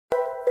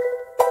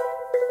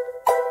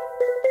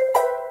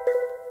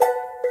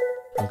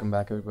Welcome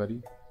back,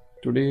 everybody.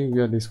 Today we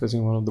are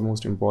discussing one of the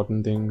most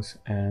important things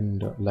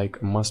and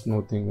like a must-know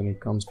thing when it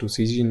comes to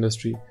CG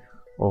industry,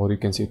 or you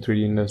can say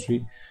 3D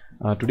industry.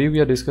 Today we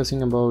are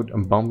discussing about a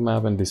bump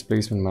map and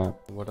displacement map.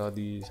 What are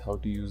these? How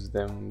to use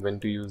them? When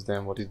to use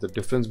them? What is the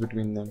difference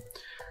between them?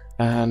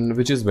 And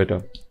which is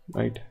better,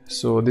 right?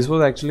 So this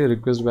was actually a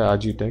request by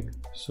RG Tech.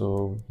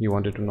 So he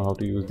wanted to know how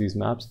to use these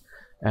maps.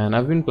 And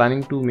I've been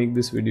planning to make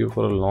this video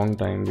for a long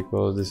time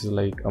because this is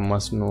like a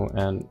must know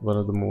and one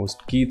of the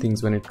most key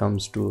things when it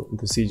comes to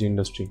the CG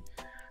industry.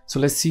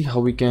 So let's see how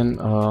we can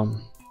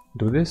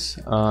do this.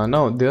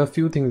 Now there are a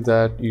few things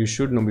that you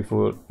should know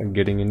before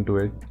getting into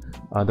it.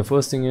 The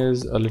first thing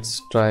is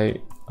let's try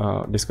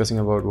discussing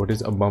about what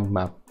is a bump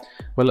map.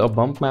 Well, a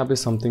bump map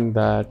is something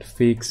that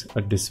fakes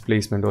a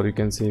displacement, or you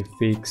can say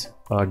fakes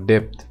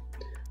depth.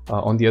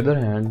 On the other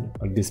hand,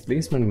 a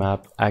displacement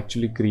map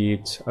actually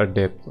creates a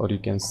depth, or you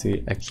can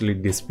say actually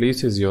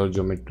displaces your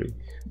geometry.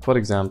 For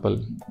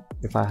example,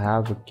 if I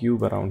have a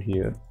cube around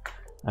here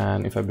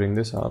and if I bring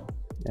this up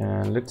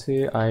and let's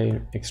say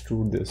I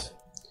extrude this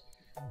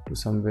to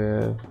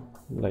somewhere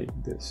like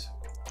this,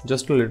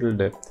 just a little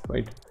depth,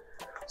 right?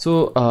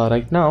 So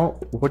right now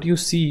what you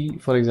see,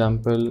 for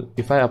example,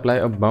 if I apply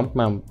a bump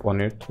map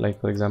on it,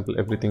 like for example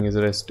everything is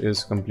rest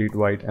is complete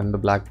white and the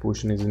black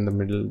portion is in the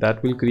middle,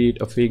 that will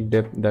create a fake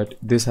depth that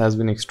this has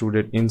been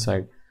extruded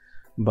inside.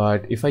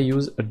 But if I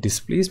use a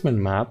displacement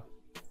map,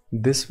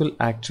 this will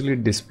actually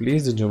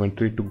displace the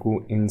geometry to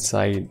go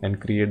inside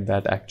and create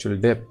that actual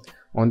depth.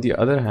 On the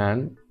other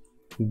hand,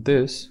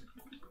 this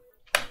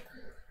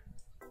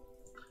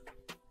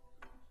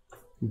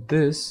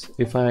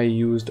if I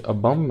used a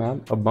bump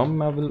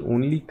map will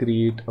only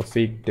create a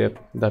fake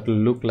depth that will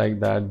look like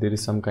that there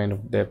is some kind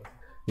of depth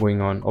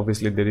going on.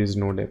 Obviously there is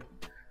no depth.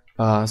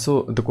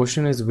 So the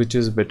question is, which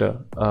is better?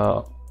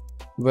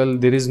 Well,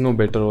 there is no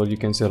better, or you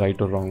can say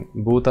right or wrong.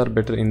 Both are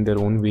better in their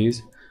own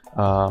ways.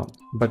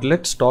 But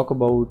let's talk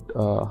about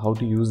how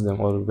to use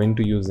them or when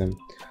to use them.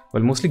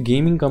 Well, mostly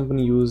gaming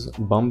companies use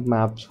bump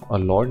maps a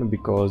lot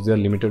because they are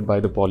limited by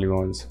the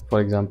polygons.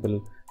 For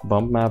example,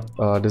 bump map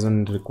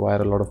doesn't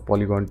require a lot of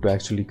polygon to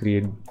actually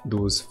create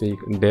those fake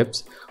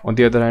depths. On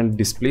the other hand,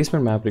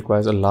 displacement map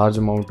requires a large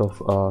amount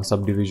of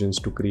subdivisions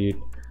to create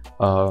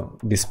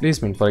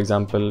displacement. For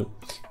example,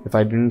 if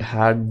I didn't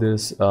had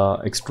this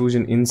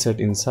extrusion inset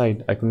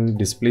inside, I couldn't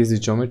displace the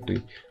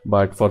geometry.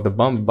 But for the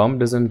bump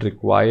doesn't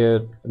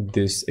require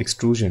this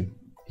extrusion.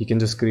 He can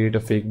just create a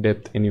fake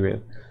depth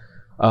anywhere.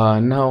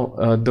 Now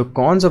the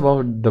cons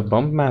about the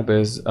bump map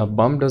is a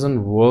bump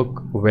doesn't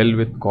work well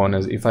with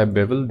corners. If I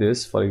bevel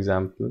this, for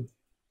example,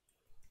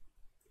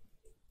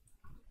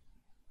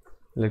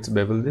 let's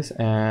bevel this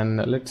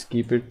and let's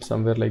keep it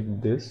somewhere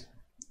like this,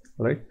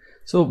 right?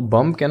 So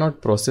bump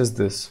cannot process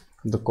this,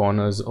 the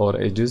corners or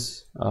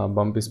edges.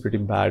 Bump is pretty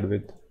bad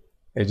with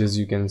edges,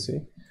 you can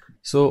say.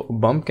 So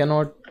bump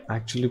cannot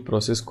actually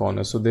process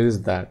corners, so there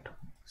is that.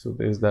 So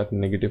there is that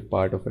negative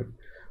part of it.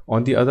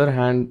 On the other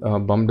hand,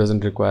 bump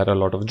doesn't require a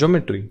lot of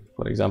geometry.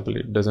 For example,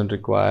 it doesn't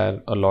require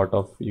a lot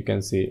of, you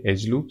can say,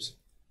 edge loops,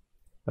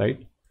 right?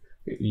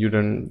 You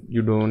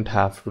don't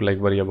have to like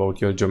worry about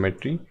your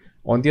geometry.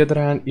 On the other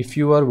hand, if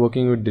you are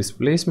working with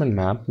displacement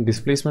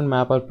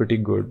map are pretty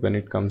good when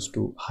it comes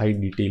to high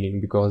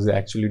detailing because they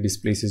actually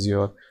displaces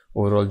your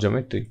overall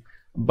geometry.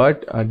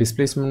 But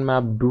displacement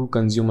map do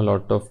consume a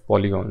lot of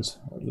polygons.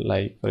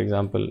 Like for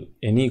example,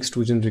 any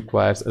extrusion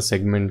requires a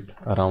segment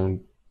around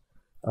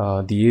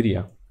the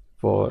area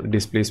for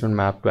displacement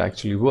map to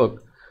actually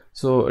work.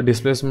 So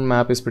displacement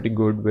map is pretty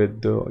good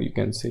with you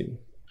can say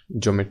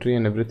geometry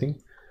and everything,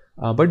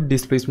 but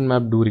displacement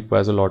map do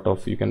requires a lot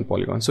of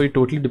polygons. So it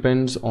totally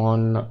depends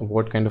on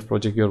what kind of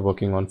project you're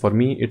working on. For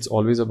me, it's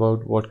always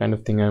about what kind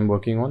of thing I'm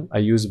working on. I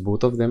use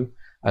both of them.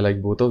 I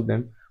like both of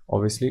them.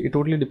 Obviously it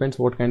totally depends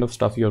what kind of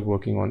stuff you're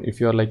working on. If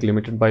you're like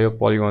limited by your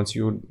polygons,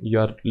 you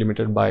are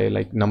limited by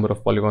like number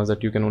of polygons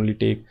that you can only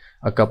take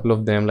a couple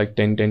of them, like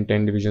 10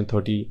 division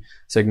 30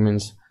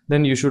 segments,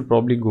 then you should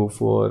probably go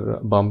for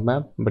bump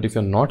map. But if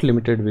you're not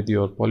limited with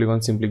your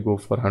polygons, simply go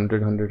for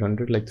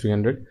 100 like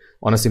 300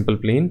 on a simple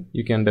plane,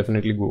 you can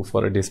definitely go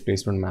for a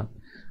displacement map.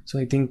 So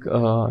I think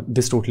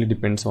this totally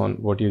depends on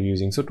what you're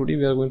using. So today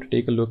we are going to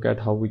take a look at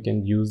how we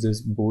can use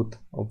this, both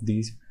of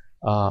these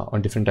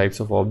on different types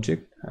of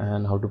object,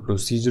 and how to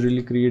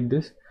procedurally create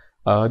this.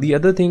 The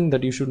other thing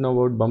that you should know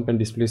about bump and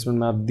displacement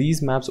map,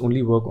 these maps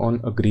only work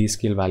on a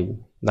grayscale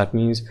value. That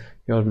means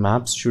your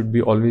maps should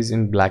be always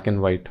in black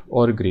and white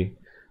or gray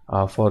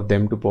for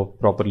them to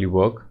properly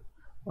work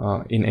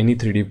in any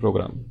 3D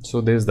program. So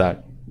there's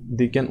that.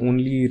 They can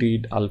only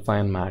read alpha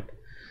and matte.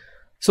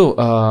 So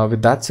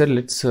with that said,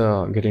 let's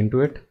get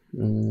into it.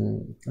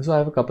 So I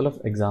have a couple of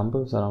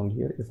examples around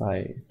here. If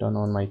I turn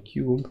on my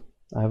cube,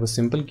 I have a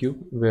simple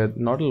cube with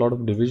not a lot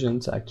of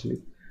divisions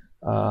actually.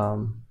 I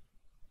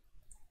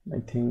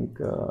think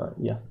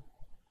yeah,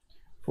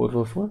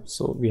 4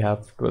 so we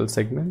have 12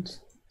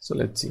 segments. So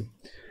let's see.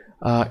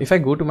 If I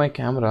go to my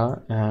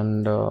camera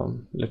and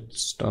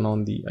let's turn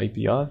on the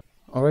IPR.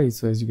 Alright,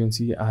 so as you can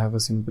see, I have a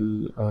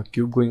simple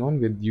cube going on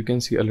with, you can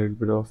see a little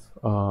bit of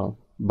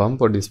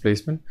bump or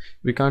displacement?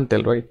 We can't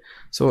tell, right?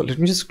 So let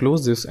me just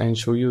close this and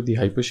show you the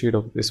hypershade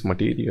of this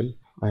material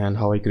and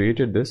how I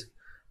created this.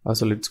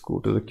 So let's go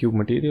to the cube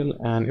material,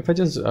 and if I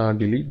just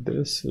delete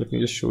this, let me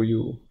just show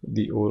you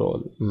the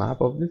overall map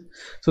of this.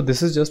 So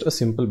this is just a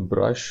simple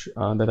brush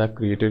that I've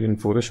created in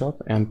Photoshop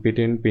and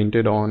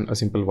painted on a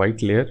simple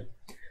white layer,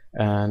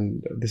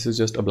 and this is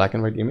just a black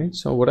and white image.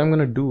 So what I'm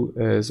going to do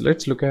is,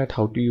 let's look at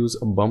how to use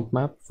a bump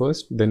map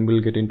first, then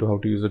we'll get into how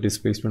to use a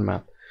displacement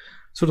map.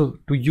 So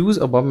to use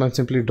a bump map,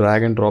 simply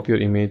drag and drop your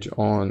image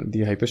on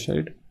the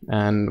hypershade,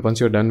 and once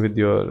you're done with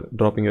your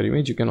dropping your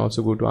image, you can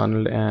also go to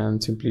Arnold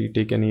and simply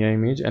take an AI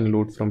image and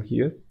load from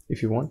here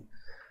if you want.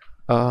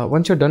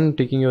 Once you're done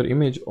taking your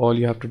image, all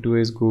you have to do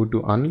is go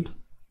to Arnold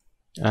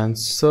and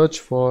search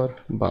for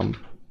bump,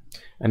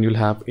 and you'll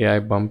have AI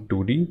bump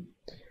 2D,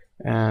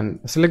 and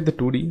select the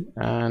 2D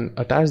and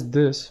attach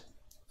this.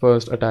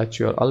 First attach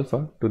your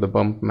alpha to the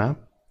bump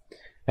map,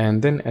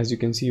 and then as you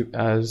can see,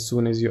 as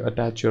soon as you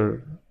attach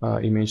your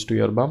image to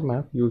your bump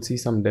map, you'll see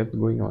some depth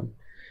going on,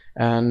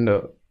 and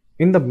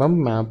in the bump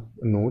map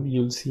node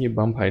you'll see a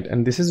bump height,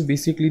 and this is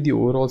basically the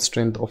overall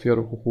strength of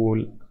your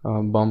whole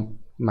bump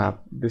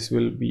map. This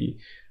will be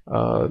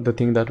the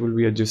thing that will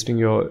be adjusting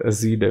your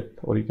z depth,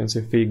 or you can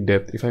say fake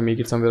depth. If I make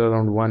it somewhere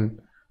around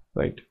 1,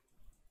 right,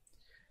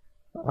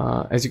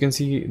 as you can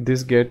see,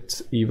 this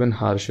gets even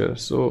harsher.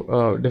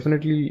 So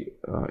definitely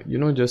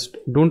just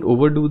don't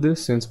overdo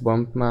this, since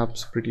bump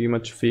maps pretty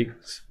much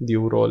fakes the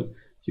overall,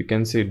 you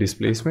can say,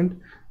 displacement.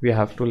 We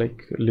have to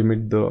like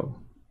limit the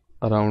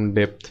around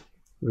depth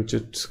which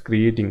it's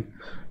creating.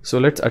 So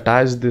let's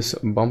attach this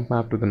bump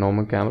map to the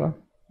normal camera,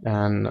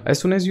 and as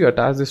soon as you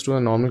attach this to a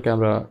normal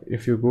camera,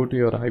 if you go to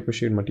your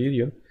hypershade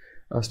material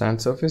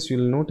stand surface,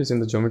 you'll notice in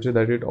the geometry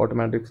that it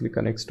automatically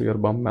connects to your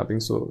bump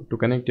mapping. So to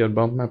connect your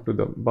bump map to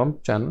the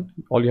bump channel,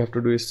 all you have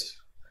to do is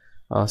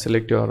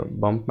select your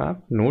bump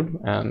map node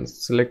and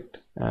select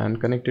and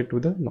connect it to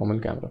the normal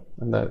camera,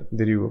 and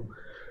there you go.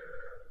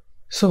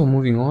 So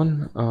moving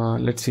on,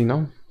 let's see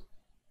now.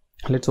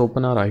 Let's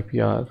open our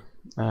IPR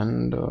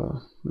and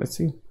let's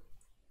see.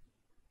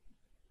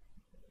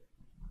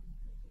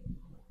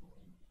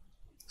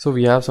 So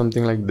we have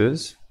something like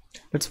this.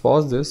 Let's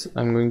pause this.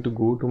 I'm going to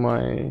go to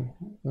my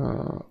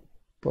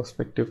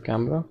perspective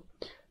camera,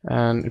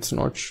 and it's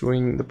not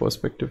showing the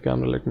perspective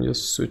camera. Let me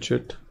just switch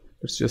it.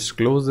 Let's just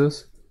close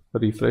this,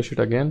 refresh it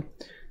again,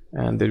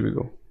 and there we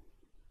go.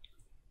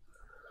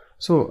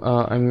 So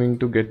I'm going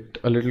to get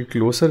a little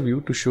closer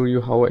view to show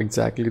you how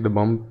exactly the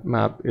bump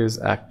map is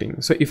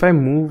acting. So if I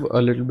move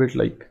a little bit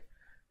like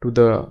to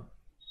the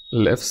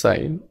left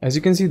side, as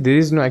you can see, there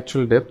is no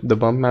actual depth. The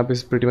bump map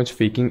is pretty much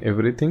faking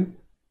everything.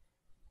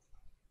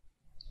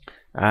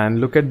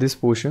 And look at this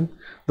portion,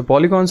 the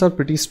polygons are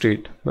pretty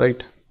straight,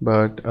 right,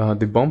 but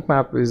the bump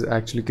map is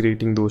actually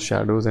creating those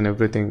shadows and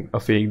everything, a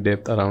fake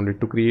depth around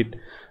it, to create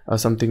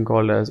something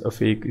called as a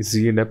fake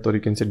z depth, or you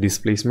can say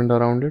displacement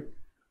around it,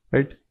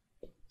 right?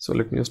 So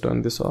let me just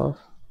turn this off.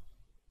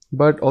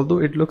 But although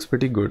it looks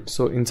pretty good,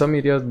 so in some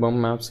areas bump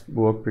maps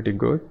work pretty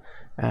good,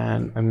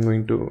 and I'm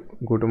going to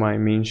go to my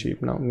main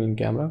shape now, main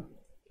camera,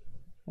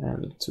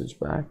 and let's switch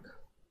back.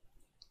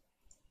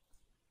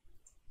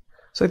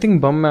 So I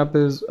think bump map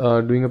is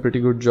doing a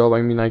pretty good job.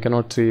 I mean, I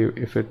cannot say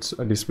if it's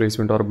a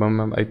displacement or a bump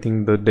map. I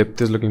think the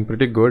depth is looking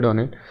pretty good on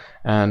it,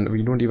 and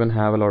we don't even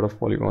have a lot of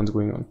polygons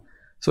going on.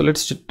 So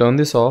let's turn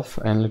this off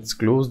and let's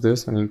close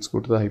this, and let's go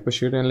to the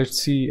hypershade and let's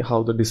see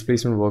how the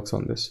displacement works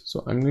on this.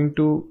 So I'm going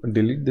to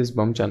delete this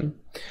bump channel,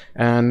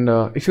 and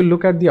if you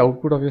look at the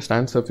output of your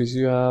stand surface,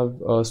 you have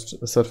a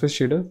surface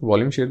shader,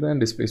 volume shader, and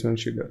displacement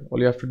shader. All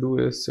you have to do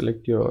is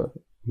select your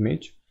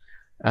image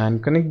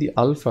and connect the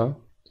alpha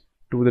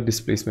to the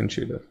displacement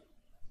shader,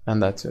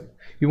 and that's it.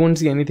 You won't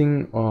see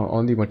anything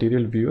on the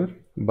material viewer,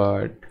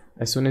 but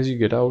as soon as you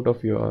get out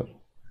of your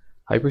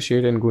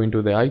hypershade and go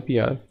into the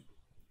IPR,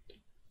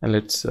 and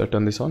let's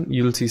turn this on,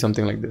 you'll see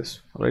something like this.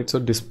 All right, so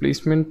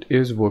displacement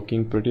is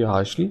working pretty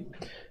harshly.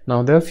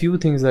 Now there are a few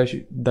things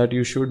that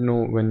you should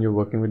know when you're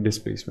working with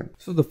displacement.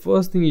 So the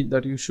first thing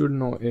that you should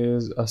know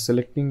is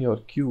selecting your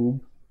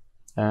cube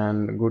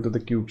and go to the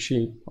cube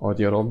shape or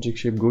your object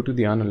shape, go to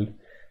the Arnold,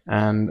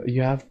 and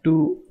you have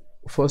to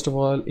first of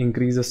all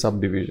increase the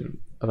subdivision.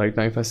 Right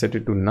now if I set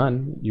it to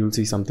none, you'll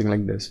see something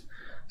like this.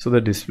 So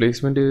the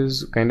displacement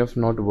is kind of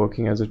not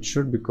working as it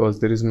should, because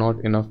there is not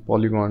enough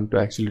polygon to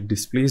actually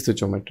displace the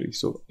geometry.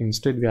 So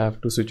instead we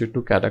have to switch it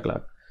to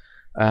cataclass,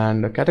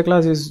 and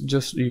cataclass is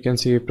just, you can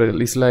say,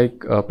 it's like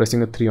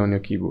pressing a 3 on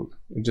your keyboard,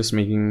 just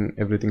making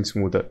everything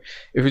smoother.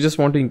 If you just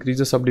want to increase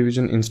the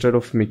subdivision, instead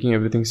of making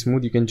everything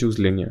smooth, you can choose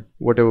linear,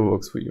 whatever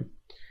works for you.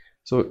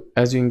 So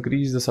as you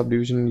increase the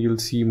subdivision, you'll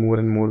see more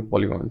and more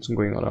polygons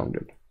going around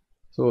it.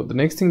 So the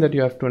next thing that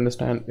you have to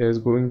understand is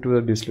going to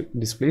the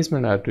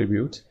displacement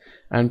attributes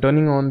and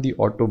turning on the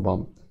auto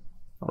bump.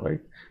 All right,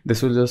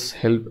 this will just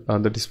help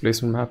the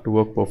displacement map to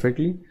work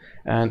perfectly.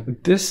 And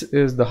this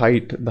is the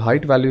height. The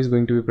height value is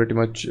going to be pretty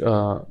much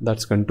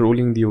that's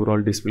controlling the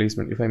overall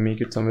displacement. If I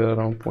make it somewhere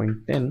around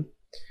 0.10,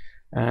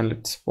 and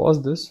let's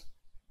pause this,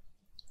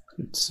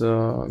 let's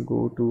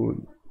go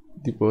to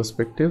the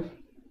perspective,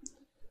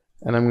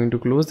 and I'm going to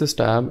close this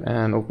tab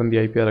and open the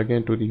IPR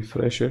again to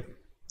refresh it.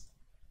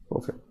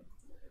 Perfect.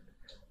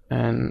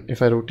 And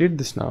if I rotate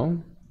this now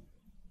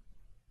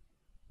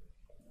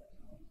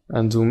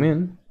and zoom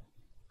in,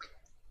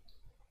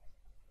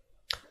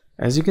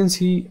 as you can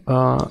see,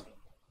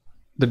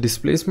 the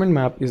displacement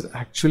map is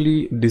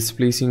actually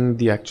displacing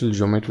the actual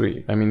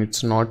geometry. I mean,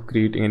 it's not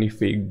creating any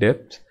fake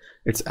depth.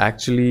 It's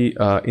actually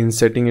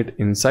insetting it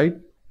inside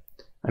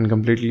and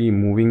completely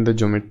moving the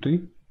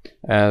geometry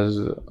as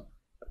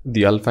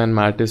the alpha and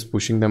mat is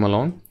pushing them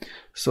along.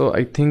 So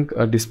I think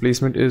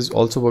displacement is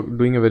also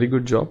doing a very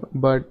good job.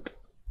 But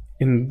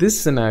in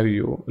this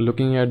scenario,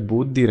 looking at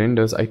both the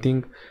renders, I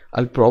think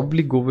I'll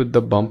probably go with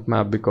the bump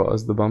map,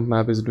 because the bump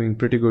map is doing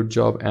pretty good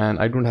job and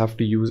I don't have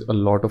to use a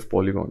lot of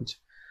polygons.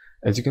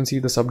 As you can see,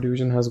 the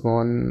subdivision has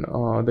gone,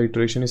 the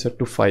iteration is set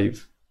to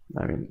 5.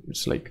 I mean,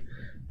 it's like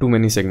too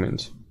many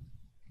segments,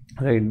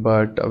 right?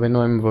 But when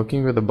I'm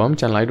working with the bump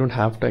channel, I don't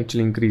have to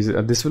actually increase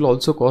it. This will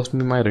also cost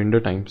me my render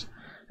times.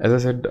 As I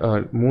said,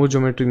 more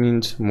geometry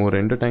means more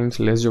render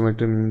times, less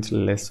geometry means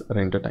less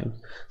render time.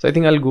 So I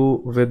think I'll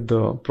go with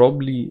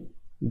probably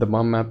the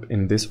bump map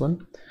in this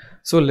one.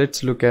 So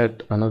let's look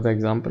at another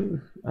example.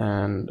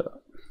 And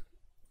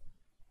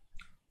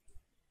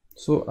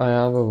so I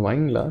have a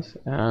wine glass,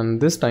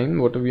 and this time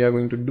what we are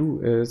going to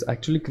do is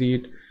actually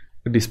create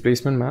a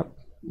displacement map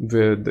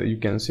with, you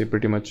can say,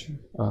 pretty much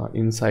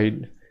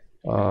inside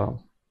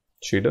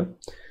shader.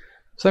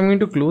 So I'm going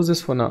to close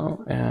this for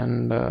now,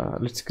 and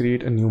let's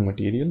create a new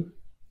material.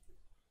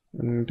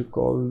 I'm going to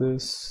call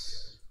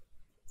this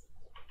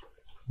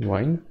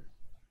wine,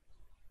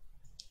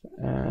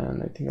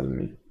 and I think I'll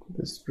make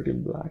this pretty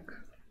black,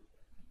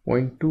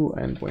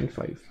 0.2 and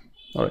 0.5.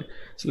 All right,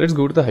 so let's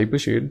go to the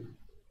hypershade,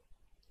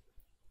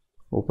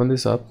 open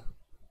this up,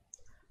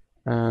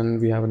 and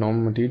we have a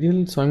normal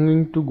material. So I'm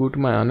going to go to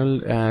my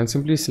Arnold and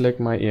simply select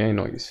my AI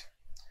noise.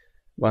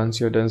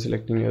 Once you're done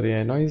selecting your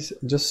AI noise,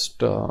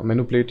 just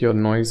manipulate your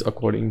noise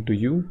according to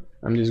you.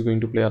 I'm just going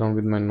to play around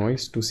with my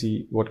noise to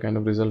see what kind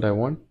of result I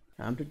want.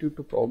 Amplitude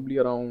to probably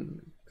around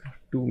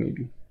 2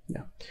 maybe,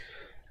 yeah.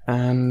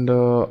 And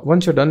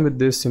once you're done with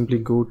this, simply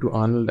go to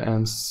Arnold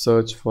and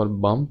search for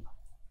bump,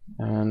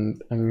 and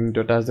I'm going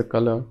to attach the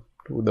color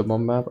to the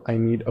bump map. I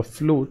need a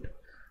float,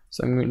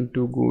 so I'm going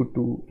to go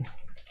to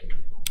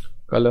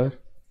color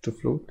to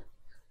float.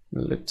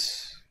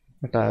 Let's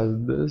attach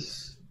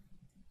this,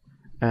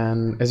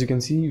 and as you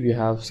can see, we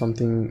have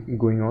something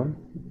going on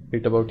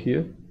right about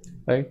here,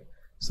 right?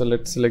 So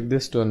let's select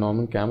this to a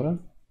normal camera,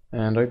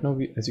 and right now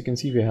as you can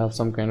see, we have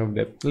some kind of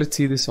depth. Let's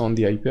see this on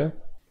the IPR,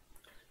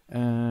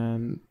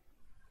 and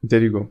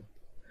there you go.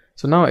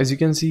 So now as you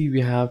can see,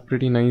 we have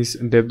pretty nice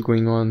depth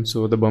going on,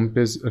 so the bump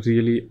is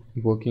really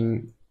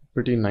working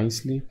pretty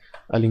nicely.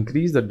 I'll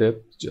increase the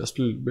depth just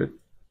a little bit.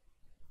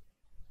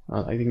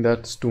 I think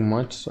that's too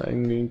much, so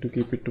I'm going to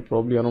keep it to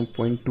probably around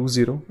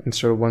 0.20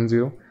 instead of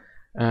 10.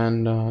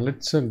 And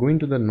let's go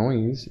into the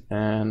noise,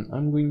 and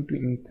I'm going to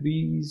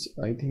increase,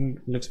 I think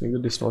let's make the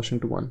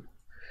distortion to 1.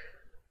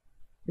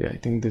 Yeah, I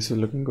think this is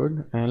looking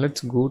good. And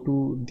let's go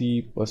to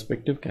the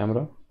perspective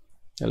camera,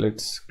 and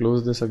let's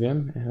close this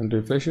again and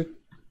refresh it,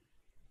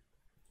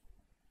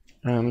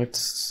 and let's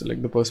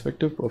select the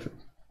perspective. Perfect.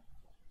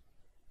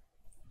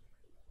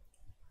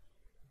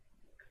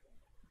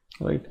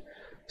 Right,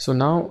 so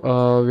now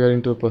we are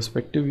into a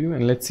perspective view,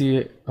 and let's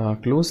see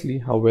closely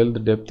how well the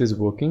depth is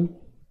working.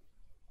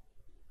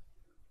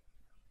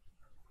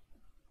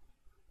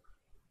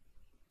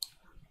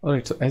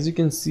 Alright, so as you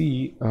can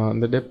see,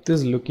 the depth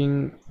is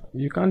looking,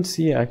 you can't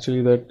see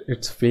actually that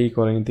it's fake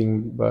or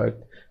anything,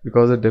 but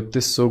because the depth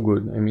is so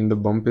good, I mean the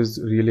bump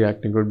is really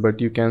acting good, but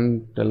you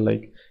can tell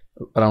like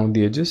around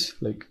the edges,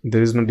 like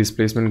there is no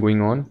displacement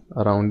going on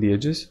around the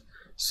edges,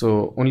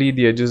 so only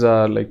the edges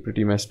are like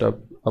pretty messed up.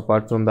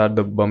 Apart from that,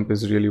 the bump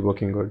is really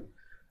working good.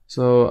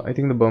 So I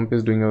think the bump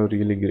is doing a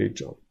really great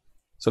job.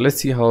 So let's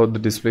see how the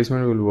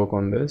displacement will work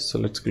on this. So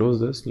let's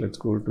close this, let's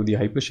go to the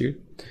hypershade,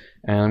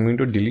 and I'm going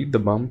to delete the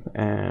bump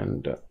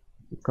and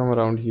come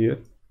around here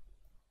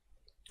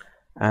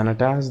and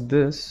attach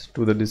this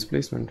to the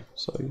displacement.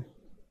 Sorry,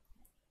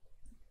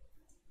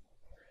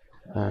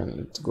 and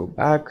let's go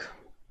back,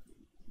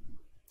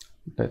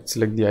 let's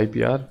select the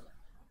IPR,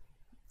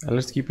 and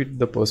let's keep it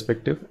the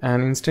perspective,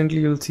 and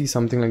instantly you'll see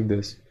something like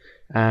this.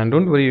 And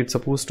don't worry, it's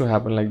supposed to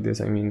happen like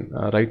this. I mean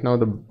right now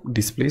the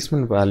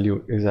displacement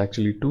value is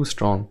actually too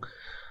strong.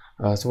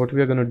 So what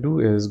we are going to do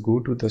is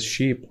go to the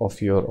shape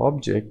of your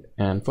object,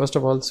 and first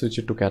of all switch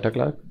it to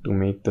cataclac to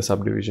make the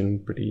subdivision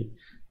pretty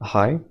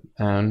high.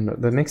 And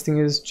the next thing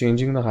is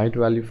changing the height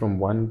value from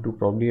 1 to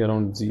probably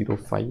around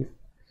 0.5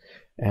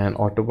 and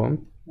auto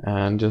bump,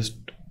 and just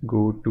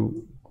go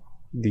to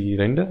the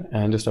render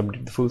and just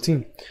update the full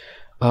scene.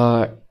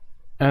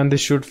 And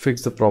this should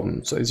fix the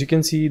problem. So as you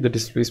can see, the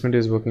displacement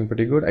is working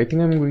pretty good. I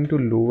think I'm going to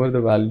lower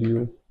the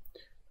value.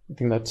 I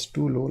think that's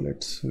too low.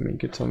 Let's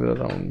make it somewhere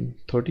around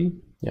 30.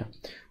 Yeah,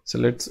 so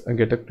let's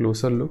get a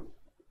closer look.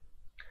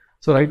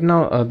 So right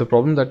now the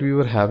problem that we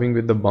were having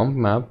with the bump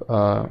map,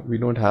 we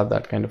don't have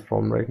that kind of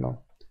problem right now.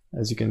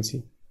 as you can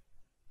see.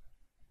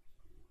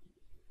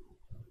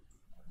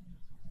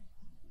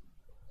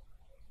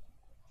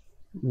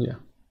 Yeah.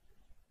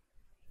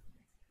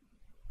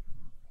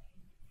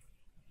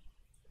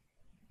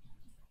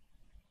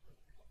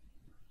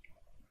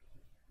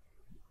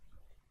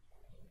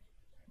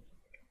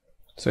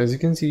 So as you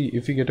can see,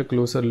 if you get a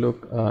closer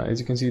look, as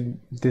you can see,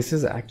 this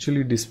is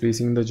actually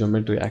displacing the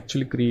geometry,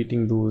 actually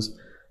creating those,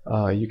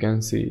 you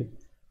can say,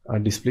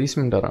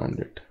 displacement around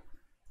it.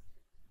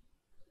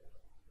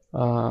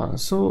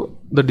 So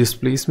the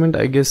displacement,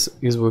 I guess,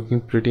 is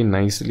working pretty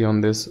nicely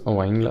on this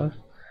wine glass,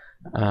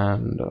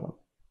 and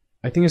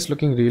I think it's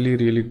looking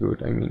really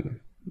good. I mean,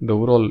 the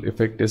overall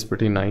effect is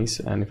pretty nice,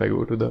 and if I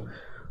go to the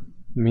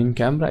main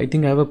camera, I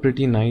think I have a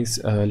pretty nice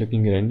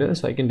looking render,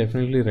 so I can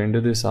definitely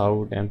render this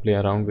out and play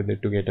around with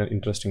it to get an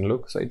interesting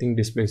look. So I think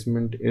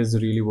displacement is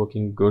really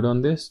working good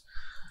on this.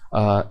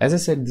 As I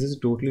said, this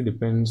totally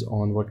depends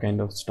on what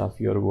kind of stuff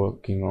you're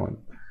working on.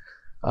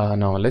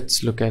 Now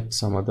let's look at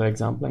some other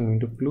example. I'm going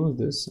to close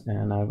this,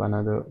 and I have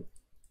another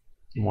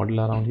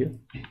model around here.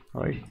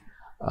 All right,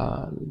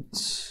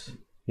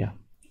 yeah.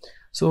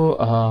 So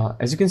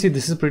as you can see,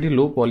 this is pretty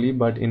low poly,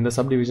 but in the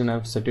subdivision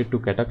I've set it to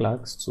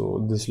cataclax,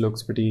 so this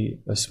looks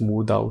pretty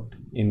smooth out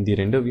in the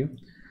render view.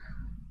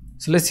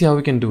 So let's see how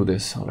we can do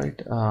this. All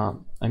right,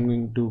 I'm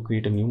going to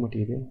create a new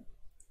material.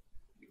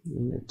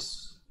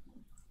 Let's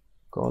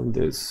call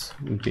this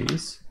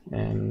base,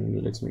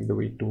 and let's make the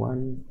weight to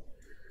 1,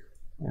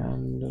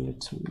 and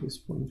let's make this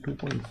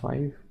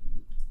 2.5.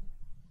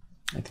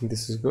 I think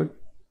this is good.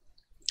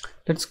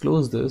 Let's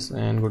close this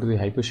and go to the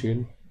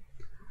hypershade,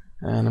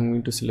 and I'm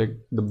going to select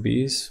the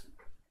base,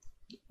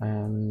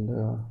 and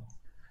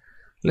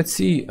let's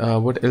see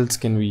what else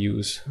can we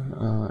use.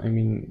 I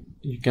mean,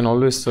 you can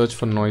always search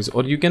for noise,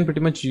 or you can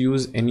pretty much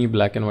use any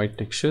black and white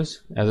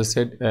textures. As I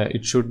said,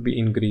 it should be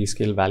in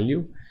grayscale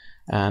value,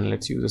 and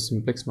let's use a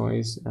simplex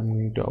noise. I'm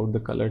going to out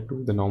the color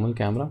to the normal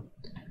camera,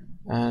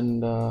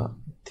 and I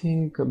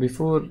think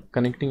before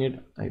connecting it,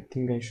 I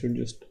think I should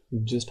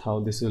just how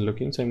this is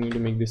looking. So I'm going to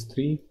make this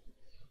 3,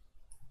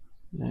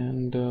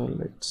 and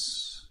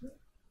let's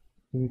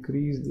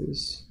increase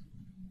this.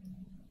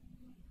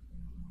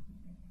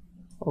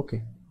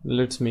 Okay,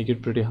 let's make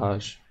it pretty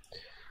harsh.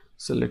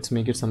 So let's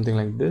make it something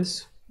like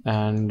this,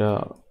 and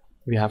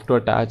we have to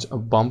attach a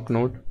bump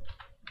node.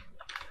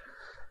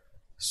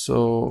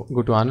 So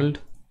go to Arnold,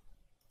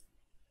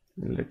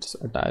 and let's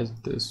attach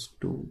this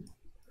to,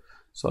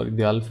 sorry,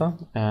 the alpha,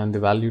 and the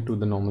value to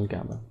the normal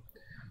camera.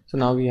 So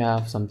now we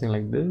have something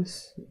like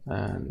this,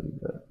 and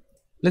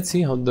let's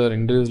see how the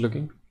render is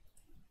looking.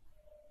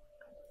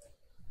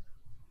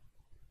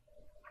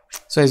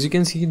 So as you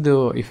can see,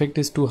 the effect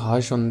is too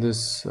harsh on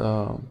this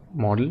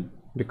model,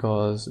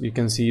 because you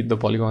can see the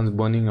polygons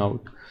burning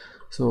out.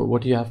 So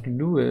what you have to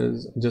do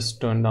is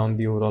just turn down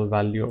the overall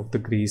value of the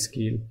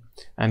grayscale,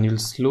 and you'll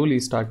slowly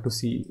start to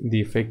see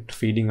the effect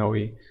fading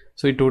away.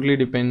 So it totally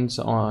depends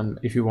on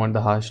if you want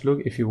the harsh look.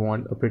 If you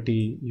want a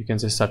pretty, you can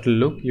say, subtle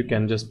look, you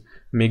can just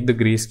make the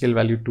grayscale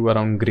value to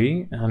around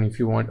gray, and if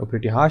you want a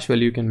pretty harsh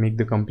value, you can make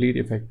the complete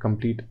effect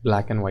complete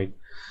black and white.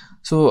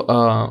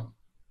 So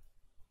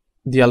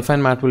the alpha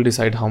and matte will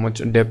decide how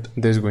much depth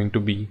there's going to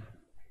be.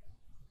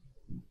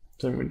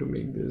 So I'm going to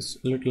make this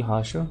a little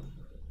harsher,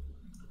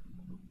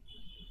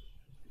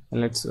 and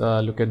let's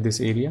look at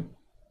this area.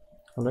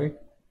 All right,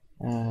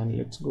 and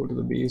let's go to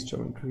the base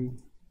geometry.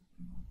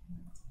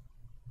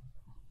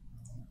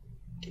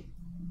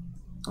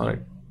 All right,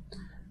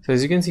 so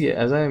as you can see,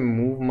 as I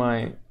move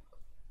my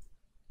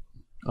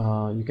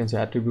you can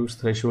say attributes,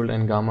 threshold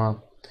and gamma,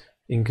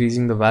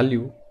 increasing the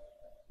value,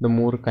 the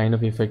more kind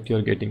of effect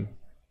you're getting.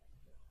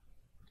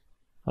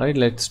 All right,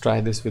 let's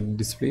try this with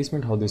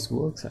displacement, how this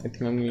works. I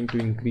think I'm going to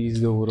increase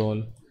the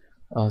overall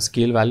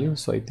scale value,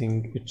 so I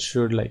think it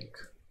should, like,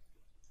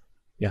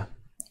 yeah,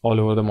 all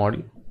over the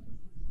model.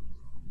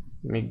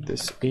 Make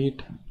this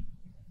 8.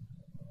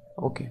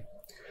 Okay,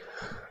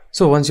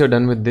 so once you're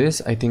done with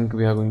this, I think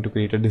we are going to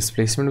create a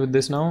displacement with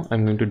this. Now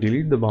I'm going to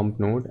delete the bump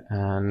node,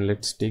 and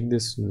let's take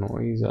this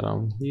noise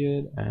around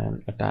here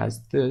and attach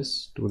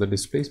this to the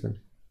displacement.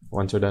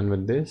 Once you're done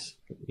with this,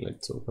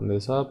 let's open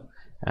this up,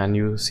 and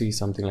you see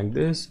something like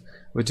this,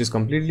 which is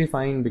completely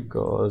fine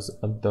because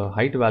the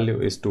height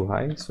value is too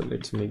high. So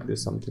let's make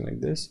this something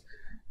like this,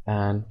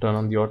 and turn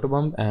on the auto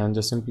bump, and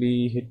just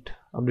simply hit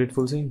update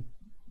full scene,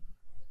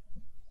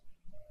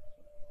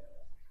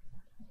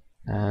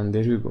 and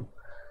there you go.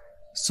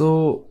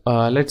 So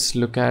let's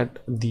look at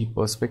the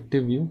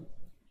perspective view.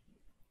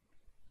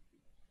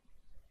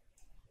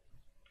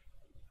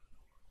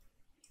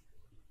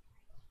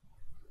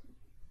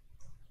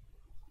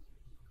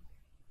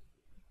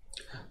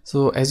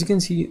 So as you can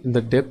see,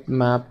 the depth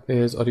map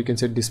is, or you can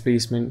say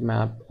displacement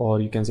map, or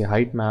you can say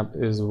height map,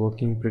 is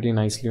working pretty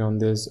nicely on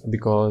this,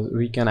 because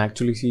we can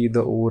actually see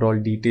the overall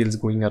details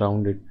going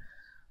around it.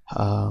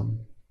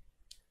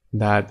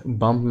 That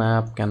bump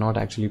map cannot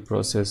actually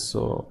process.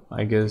 So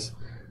I guess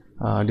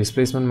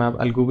displacement map,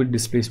 I'll go with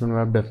displacement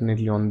map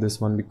definitely on this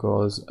one,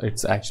 because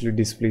it's actually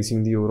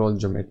displacing the overall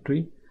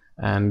geometry,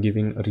 and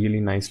giving a really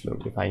nice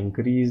look. If I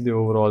increase the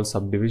overall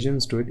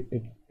subdivisions to it,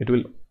 it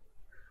will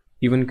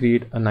even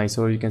create a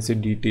nicer, you can say,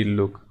 detailed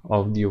look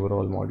of the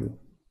overall model.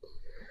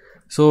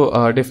 So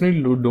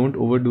definitely don't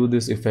overdo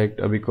this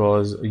effect,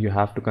 because you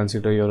have to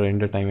consider your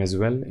render time as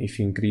well. If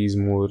you increase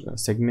more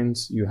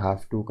segments, you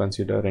have to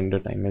consider render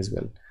time as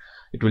well.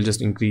 It will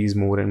just increase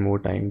more and more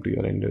time to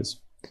your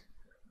renders.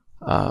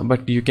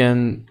 But you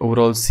can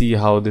overall see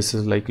how this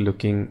is like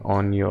looking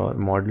on your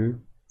model,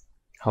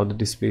 how the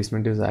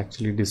displacement is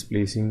actually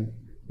displacing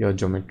your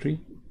geometry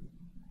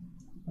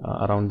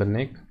around the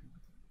neck.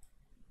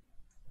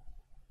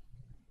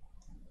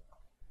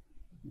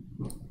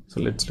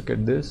 So let's look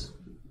at this.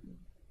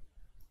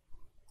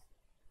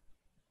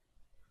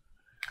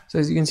 So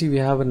as you can see, we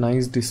have a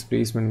nice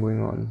displacement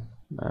going on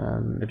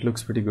and it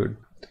looks pretty good.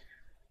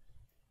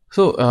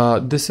 So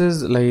this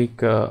is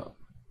like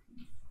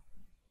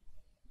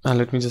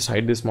let me just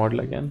hide this model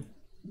again,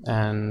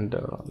 and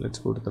let's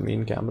go to the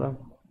main camera,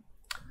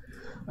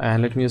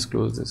 and let me just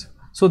close this.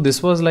 So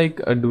this was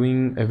like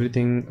doing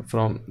everything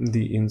from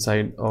the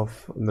inside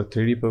of the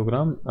 3D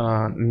program.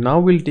 Now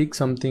we'll take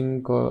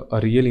something called a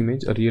real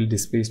image, a real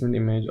displacement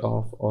image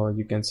of, or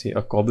you can say,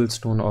 a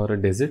cobblestone or a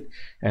desert,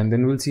 and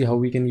then we'll see how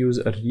we can use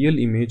a real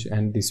image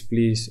and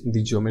displace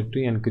the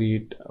geometry and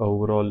create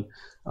overall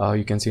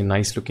you can say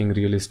nice looking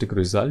realistic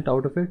result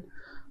out of it.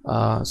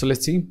 So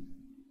let's see.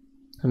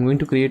 I'm going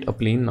to create a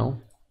plane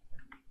now,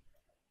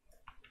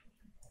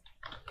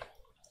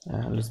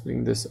 and let's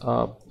bring this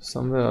up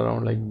somewhere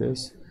around like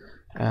this,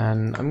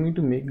 and I'm going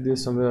to make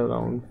this somewhere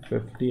around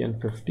 50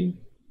 and 50.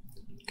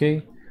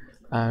 Okay,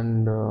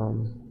 and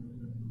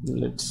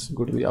let's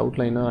go to the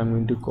outliner. I'm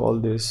going to call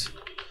this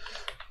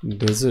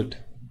desert,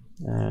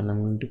 and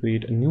I'm going to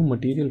create a new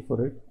material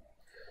for it,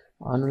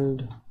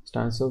 Arnold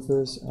stand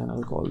surface, and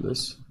I'll call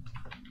this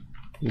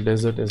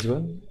desert as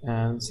well.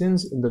 And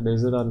since the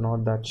desert are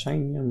not that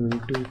shiny, I'm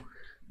going to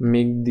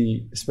make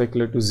the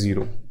specular to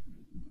 0.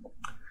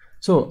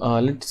 So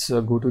let's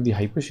go to the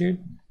hypershade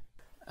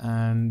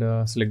and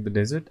select the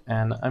desert,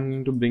 and I'm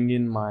going to bring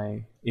in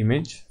my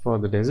image for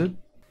the desert.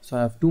 So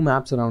I have two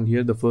maps around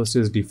here. The first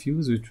is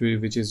diffuse,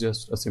 which is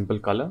just a simple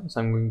color,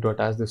 so I'm going to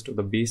attach this to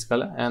the base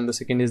color, and the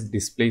second is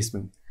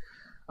displacement.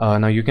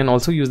 Now you can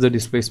also use the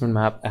displacement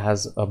map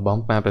as a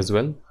bump map as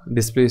well.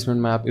 Displacement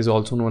map is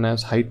also known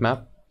as height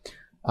map,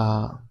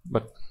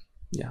 but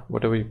yeah,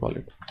 whatever you call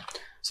it.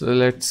 So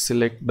let's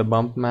select the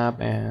bump map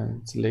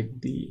and select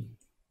the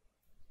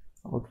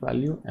out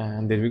value,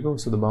 and there we go.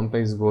 So the bump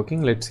is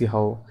working. Let's see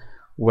how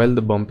well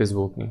the bump is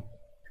working,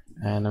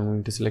 and I'm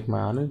going to select my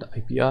Arnold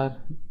IPR.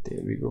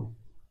 There we go.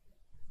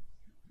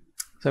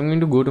 So I'm going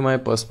to go to my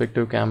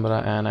perspective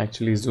camera and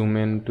actually zoom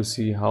in to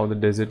see how the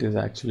desert is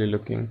actually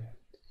looking.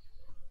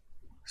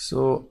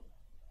 So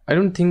I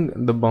don't think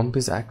the bump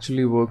is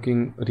actually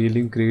working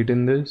really great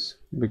in this,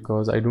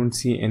 because I don't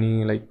see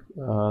any like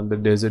the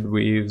desert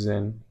waves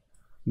and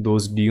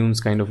those dunes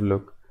kind of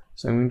look.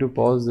 So I'm going to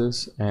pause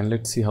this and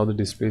let's see how the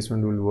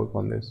displacement will work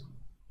on this.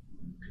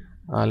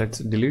 Let's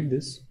delete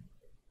this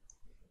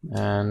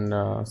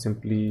and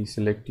simply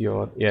select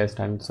your AI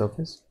standard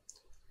surface,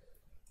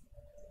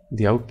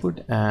 the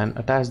output, and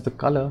attach the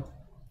color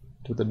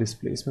to the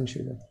displacement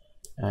shader.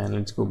 And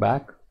let's go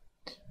back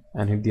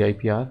and hit the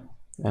IPR,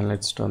 and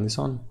let's turn this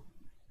on.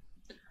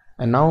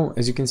 And now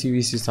as you can see,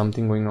 we see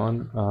something going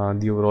on,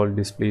 the overall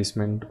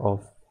displacement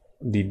of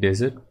the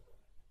desert.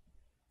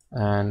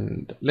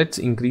 And let's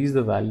increase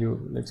the value.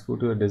 Let's go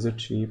to a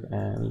desert shape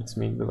and let's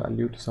make the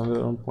value to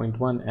somewhere around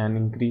 0.1 and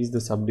increase the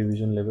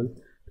subdivision level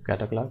to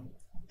cataclysm.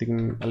 I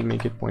think I'll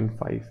make it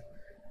 0.5.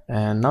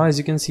 And now as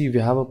you can see, we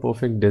have a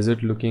perfect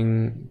desert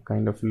looking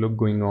kind of look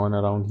going on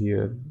around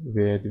here,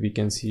 where we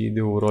can see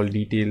the overall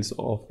details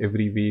of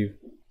every wave,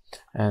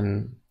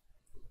 and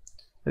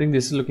I think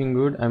this is looking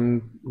good.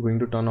 I'm going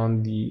to turn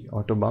on the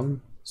auto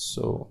bump,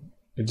 so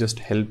it just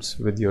helps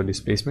with your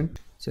displacement.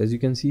 So as you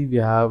can see, we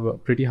have a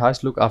pretty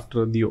harsh look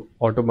after the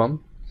auto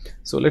bump.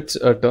 So let's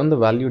turn the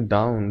value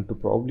down to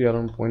probably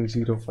around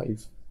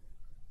 0.05,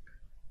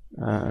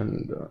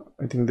 and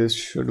I think this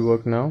should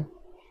work now.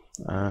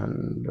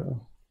 And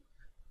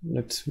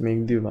let's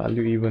make the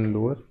value even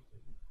lower,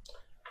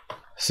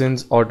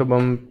 since auto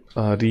bump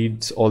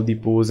reads all the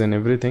pose and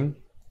everything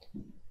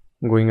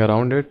going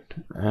around it,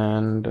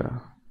 and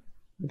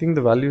I think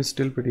the value is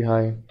still pretty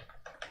high,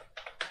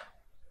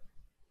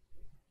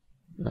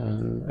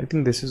 and I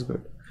think this is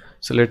good.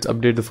 So let's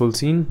update the full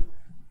scene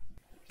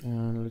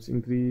and let's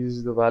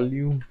increase the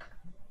value.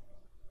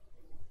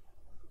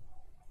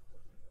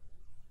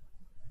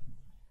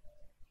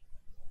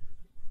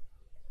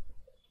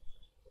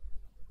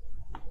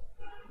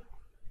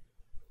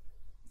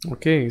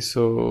 Okay,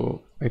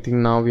 so I think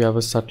now we have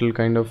a subtle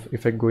kind of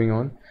effect going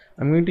on.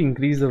 I'm going to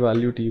increase the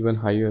value to even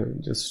higher,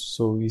 just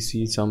so we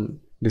see some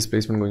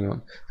displacement going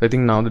on. So I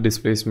think now the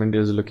displacement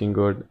is looking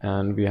good,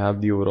 and we have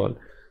the overall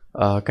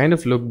kind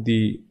of look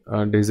the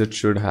desert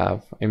should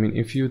have. I mean,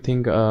 if you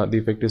think the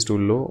effect is too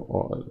low,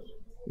 or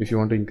if you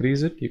want to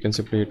increase it, you can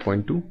simply hit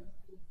 0.2.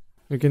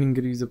 You can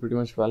increase the pretty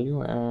much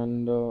value,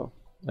 and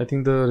I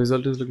think the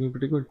result is looking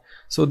pretty good.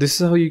 So this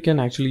is how you can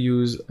actually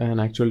use an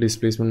actual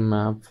displacement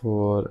map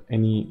for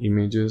any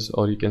images,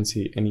 or you can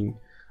see any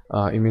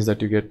image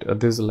that you get.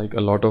 There's like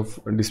a lot of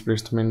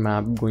displacement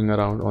map going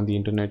around on the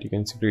internet. You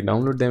can simply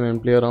download them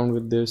and play around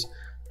with this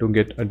to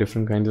get a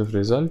different kinds of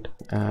result,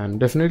 and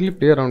definitely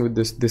play around with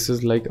this. This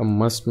is like a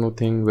must know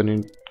thing when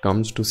it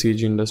comes to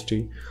CG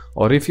industry,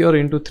 or if you're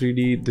into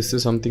 3D, this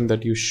is something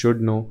that you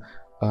should know.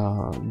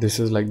 This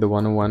is like the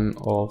 101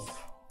 of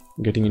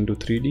getting into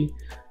 3D,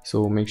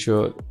 so make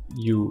sure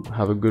you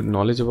have a good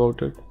knowledge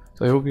about it.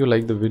 So I hope you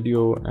like the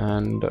video,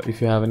 and if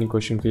you have any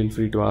question, feel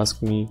free to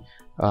ask me.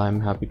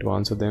 I'm happy to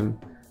answer them,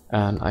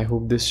 and I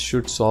hope this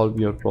should solve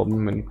your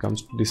problem when it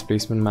comes to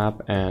displacement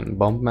map and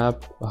bump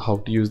map, how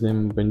to use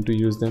them, when to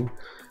use them.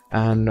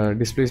 And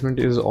displacement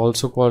is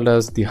also called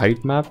as the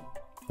height map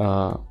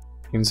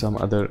in some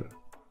other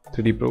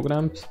 3D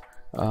programs.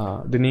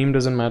 The name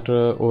doesn't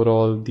matter,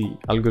 overall the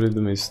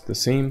algorithm is the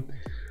same.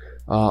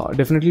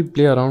 Definitely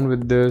play around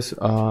with this.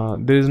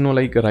 There is no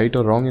like right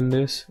or wrong in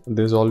this.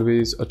 There's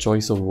always a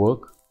choice of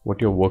work, what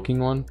you're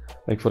working on.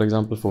 Like for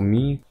example, for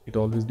me, it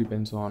always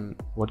depends on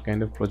what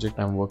kind of project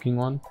I'm working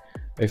on.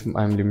 If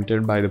I'm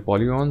limited by the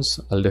polygons,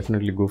 I'll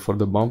definitely go for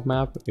the bump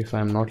map. If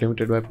I'm not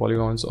limited by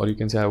polygons, or you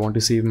can say I want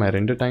to save my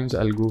render times,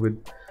 I'll go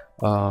with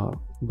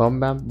bump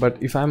map. But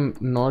if I'm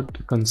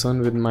not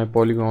concerned with my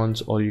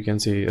polygons, or you can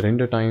say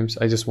render times,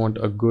 I just want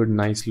a good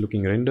nice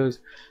looking renders,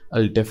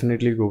 I'll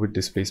definitely go with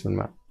displacement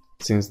map,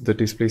 since the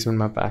displacement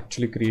map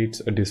actually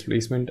creates a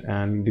displacement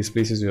and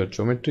displaces your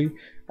geometry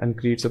and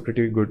creates a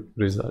pretty good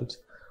results.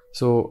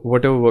 So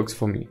whatever works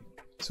for me.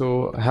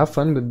 So have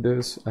fun with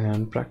this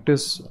and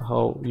practice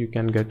how you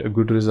can get a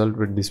good result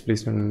with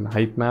displacement and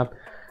height map.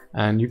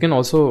 And you can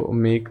also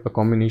make a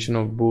combination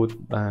of both,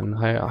 and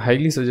I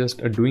highly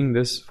suggest doing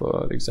this.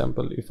 For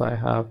example, if I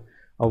have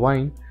a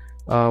wine,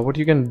 what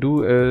you can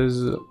do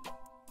is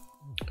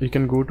you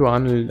can go to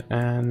Arnold,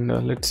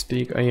 and let's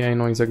take AI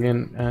noise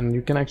again, and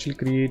you can actually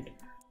create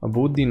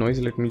both the noise.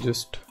 Let me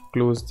just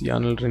close the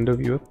Arnold render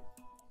viewer.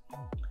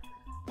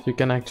 So you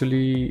can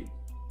actually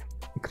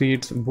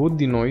create both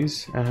the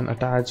noise and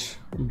attach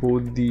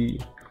both the,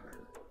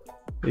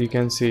 you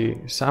can say,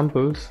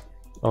 samples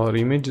or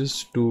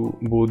images to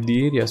both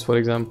the areas. For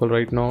example,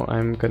 right now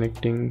I'm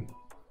connecting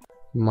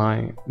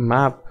my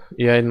map,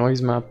 AI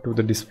noise map, to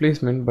the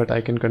displacement, but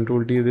I can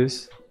control D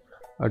this,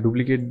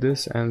 duplicate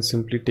this, and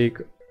simply take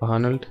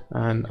Arnold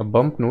and a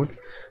bump node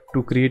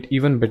to create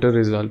even better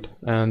result.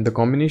 And the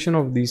combination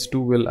of these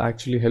two will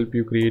actually help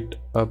you create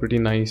a pretty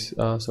nice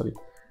sorry,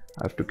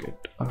 I have to get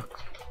a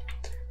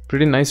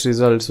pretty nice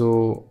result.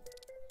 So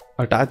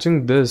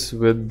attaching this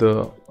with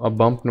a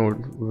bump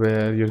node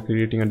where you're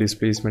creating a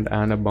displacement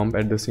and a bump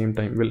at the same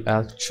time will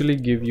actually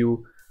give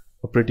you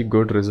a pretty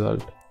good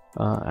result.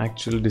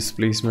 Actual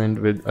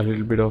displacement with a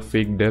little bit of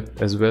fake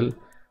depth as well.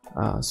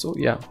 So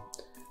yeah,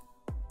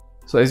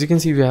 so as you can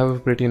see, we have a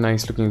pretty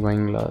nice looking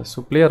wine glass.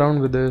 So play around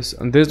with this.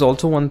 And there's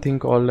also one thing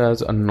called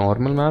as a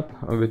normal map,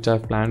 which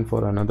I've planned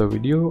for another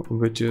video,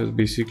 which is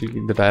basically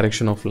the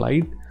direction of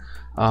light.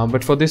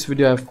 But for this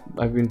video,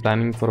 I've been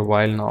planning for a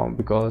while now,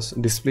 because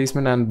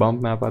displacement and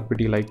bump map are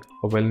pretty like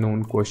a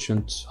well-known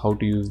questions, how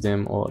to use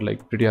them, or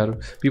like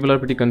people are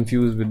pretty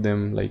confused with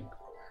them, like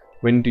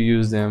when to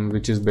use them,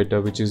 which is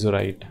better, which is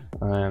right,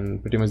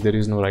 and pretty much there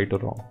is no right or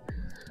wrong.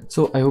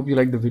 So I hope you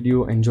like the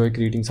video, enjoy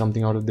creating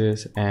something out of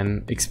this,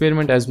 and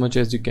experiment as much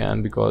as you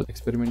can, because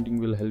experimenting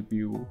will help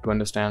you to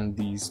understand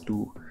these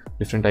two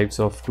different types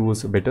of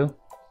tools better.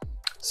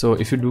 So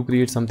if you do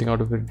create something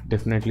out of it,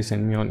 definitely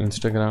send me on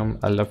Instagram.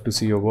 I'd love to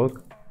see your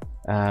work,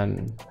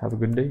 and have a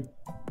good day.